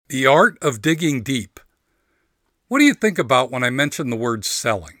The art of digging deep. What do you think about when I mention the word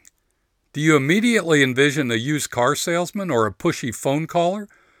selling? Do you immediately envision a used car salesman or a pushy phone caller?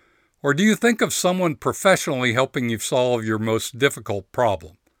 Or do you think of someone professionally helping you solve your most difficult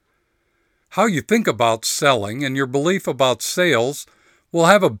problem? How you think about selling and your belief about sales will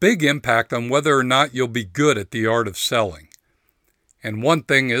have a big impact on whether or not you'll be good at the art of selling. And one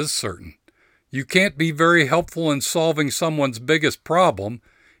thing is certain. You can't be very helpful in solving someone's biggest problem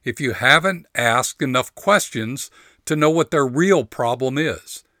if you haven't asked enough questions to know what their real problem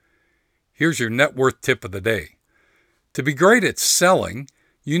is. Here's your net worth tip of the day. To be great at selling,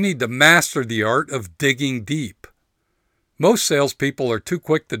 you need to master the art of digging deep. Most salespeople are too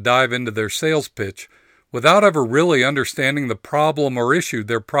quick to dive into their sales pitch without ever really understanding the problem or issue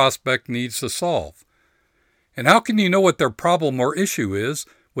their prospect needs to solve. And how can you know what their problem or issue is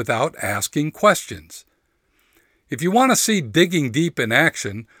without asking questions? If you want to see digging deep in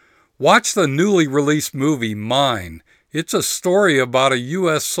action, watch the newly released movie Mine. It's a story about a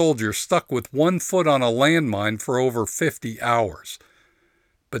U.S. soldier stuck with one foot on a landmine for over 50 hours.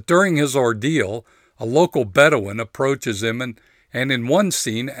 But during his ordeal, a local Bedouin approaches him and in one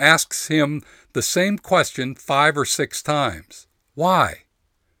scene asks him the same question 5 or 6 times. Why?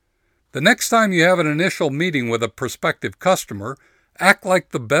 The next time you have an initial meeting with a prospective customer, act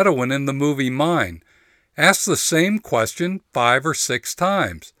like the Bedouin in the movie Mine. Ask the same question 5 or 6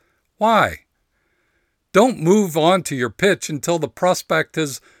 times. Why? Don't move on to your pitch until the prospect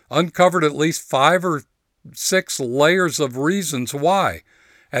has uncovered at least 5 or 6 layers of reasons why.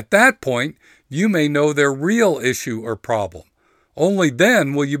 At that point, you may know their real issue or problem. Only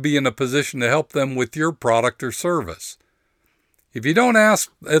then will you be in a position to help them with your product or service. If you don't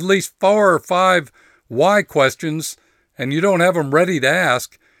ask at least 4 or 5 why questions and you don't have them ready to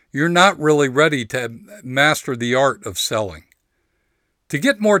ask, you're not really ready to master the art of selling. To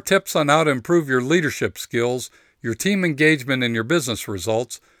get more tips on how to improve your leadership skills, your team engagement, and your business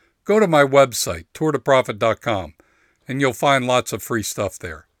results, go to my website, tourtoprofit.com, and you'll find lots of free stuff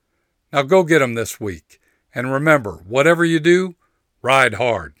there. Now go get them this week. And remember, whatever you do, ride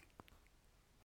hard.